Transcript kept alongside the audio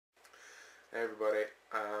Hey everybody,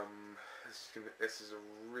 this is a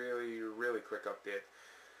really quick update.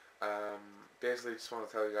 Basically just want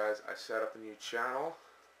to tell you guys I set up a new channel.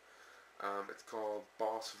 It's called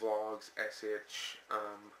BossVlogsSH.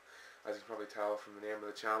 As you can probably tell from the name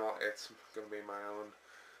of the channel, it's going to be my own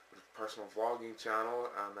personal vlogging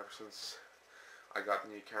channel. Ever since I got the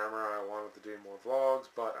new camera, I wanted to do more vlogs,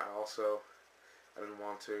 but I didn't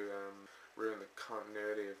want to ruin the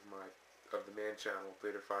continuity of the main channel,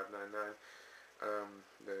 Bleeder599.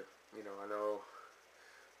 I know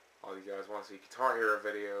all you guys want to see Guitar Hero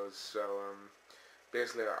videos, so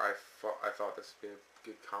basically I thought this would be a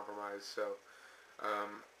good compromise. So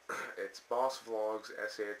it's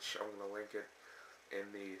BossVlogsSH. I'm going to link it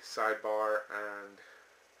in the sidebar, and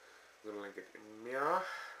I'm going to link it in Mia,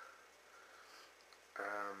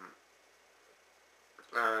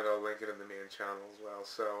 and I'll link it in the main channel as well.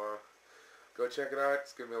 So go check it out.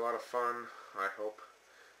 It's going to be a lot of fun, I hope.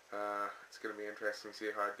 It's going to be interesting to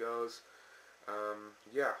see how it goes.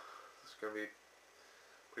 Yeah, it's going to be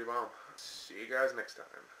pretty bomb. See you guys next time.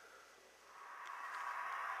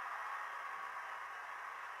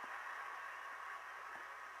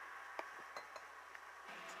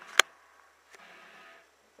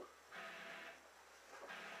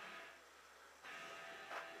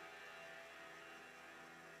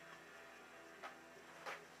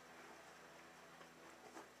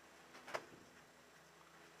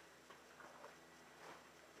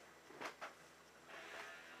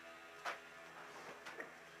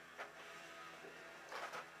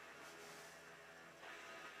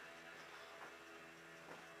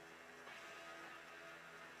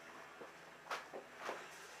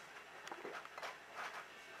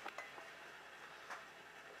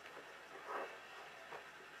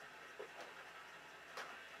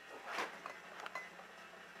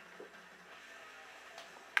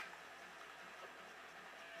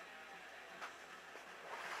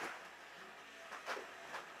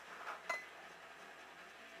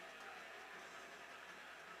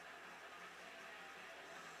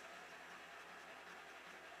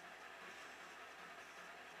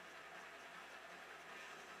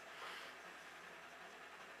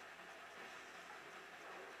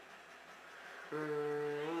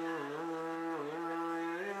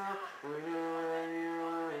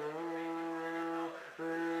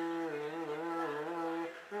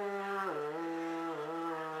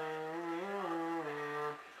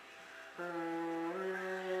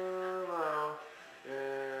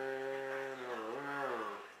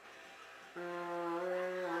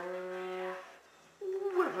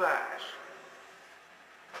 Whiplash.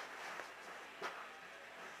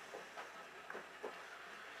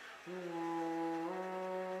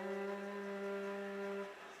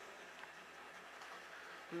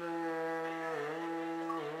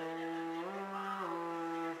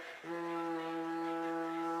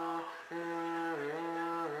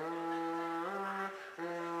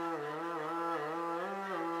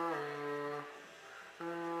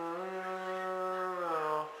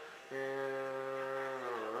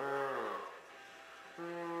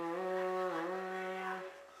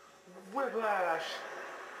 Whiplash.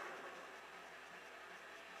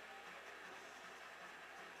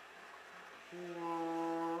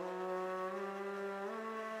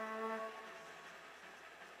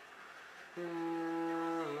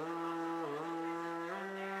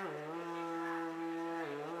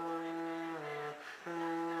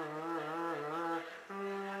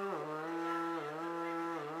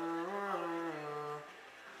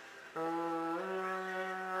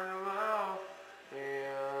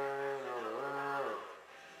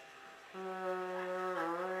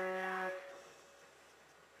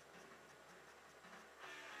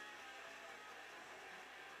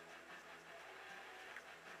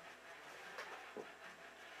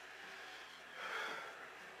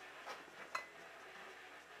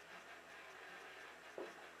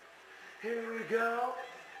 Here we go.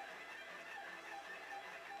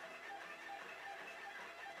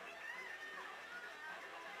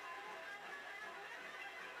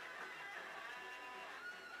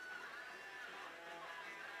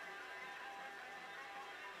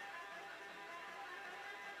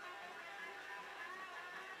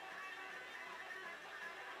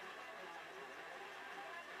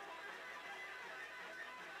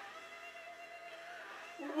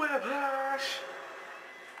 Whiplash.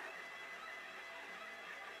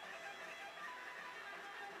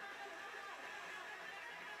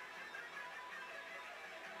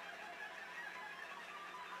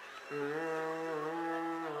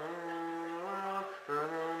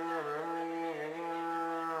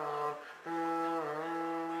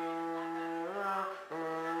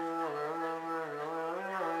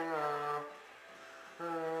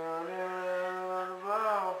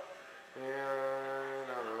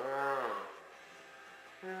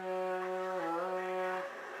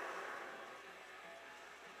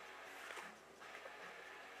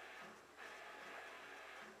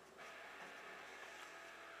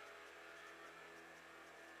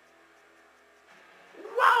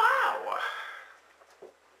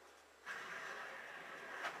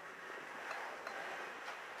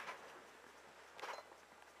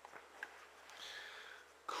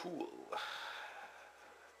 Cool.